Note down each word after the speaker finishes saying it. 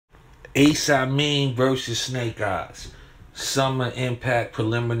Amin versus Snake Eyes. Summer Impact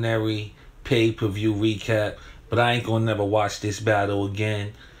preliminary pay-per-view recap. But I ain't gonna never watch this battle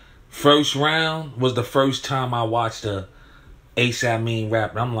again. First round was the first time I watched a Amin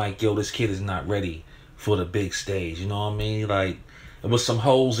rap. And I'm like, yo, this kid is not ready for the big stage. You know what I mean? Like, there was some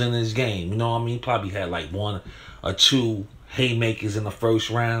holes in his game. You know what I mean? Probably had like one or two haymakers in the first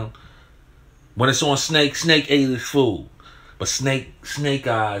round. When it's on Snake, Snake ate his food. But Snake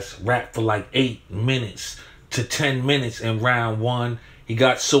Eyes rapped for like 8 minutes to 10 minutes in round one. He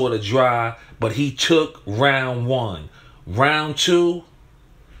got sort of dry, but he took round one. Round two,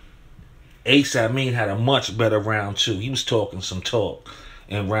 Amin had a much better round two. He was talking some talk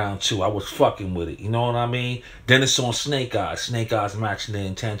in round two. I was fucking with it. You know what I mean? Then it's on Snake Eyes. Snake Eyes matching the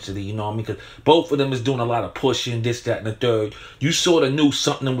intensity. You know what I mean? Because both of them is doing a lot of pushing, this, that, and the third. You sort of knew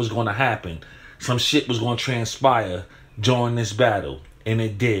something was going to happen. Some shit was going to transpire during this battle. And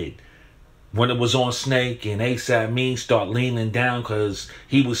it did. When it was on Snake and Amin start leaning down because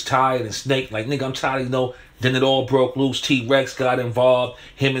he was tired, and Snake like, nigga, I'm tired, you know. Then it all broke loose. T-Rex got involved.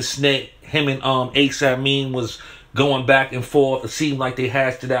 Him and Amin was going back and forth. It seemed like they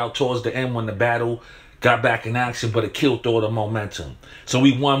hashed it out towards the end when the battle got back in action, but it killed all the momentum. So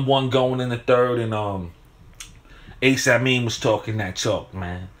we won one going in the third, and Amin was talking that talk,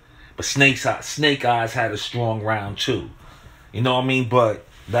 man. But Snake Eyes had a strong round too. You know what I mean? But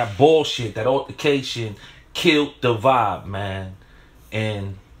that bullshit, that altercation killed the vibe, man.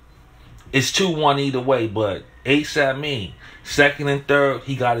 And it's 2-1 either way, but Amin, second and third,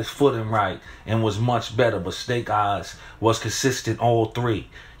 he got his footing right and was much better. But Snake Eyes was consistent all three.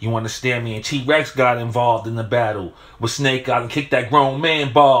 You understand me? And T-Rex got involved in the battle with Snake Eyes and kicked that grown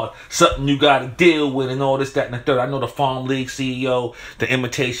man ball. Something you got to deal with and all this, that, and the third. I know the Farm League CEO, the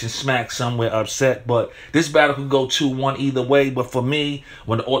Imitation Smack, somewhere upset. But this battle could go 2-1 either way. But for me,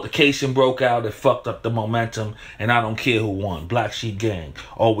 when the altercation broke out, it fucked up the momentum. And I don't care who won. Black Sheep Gang.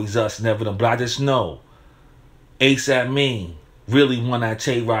 Always us, never them. But I just know Amin really won that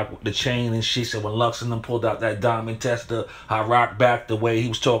Tay-Rock with the chain and shit. So when Lux and them pulled out that diamond tester, I rocked back the way he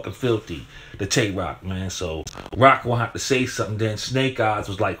was talking filthy. The Tay-Rock, man. So Rock will have to say something. Then Snake Eyes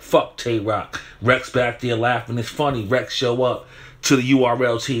was like, fuck Tay-Rock. Rex back there laughing. It's funny. Rex show up to the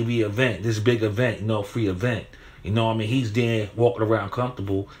URL TV event. This big event, you know, free event. You know what I mean? He's there walking around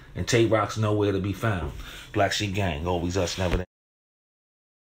comfortable, and Tay-Rock's nowhere to be found. Black Sheep Gang. Always us, never them.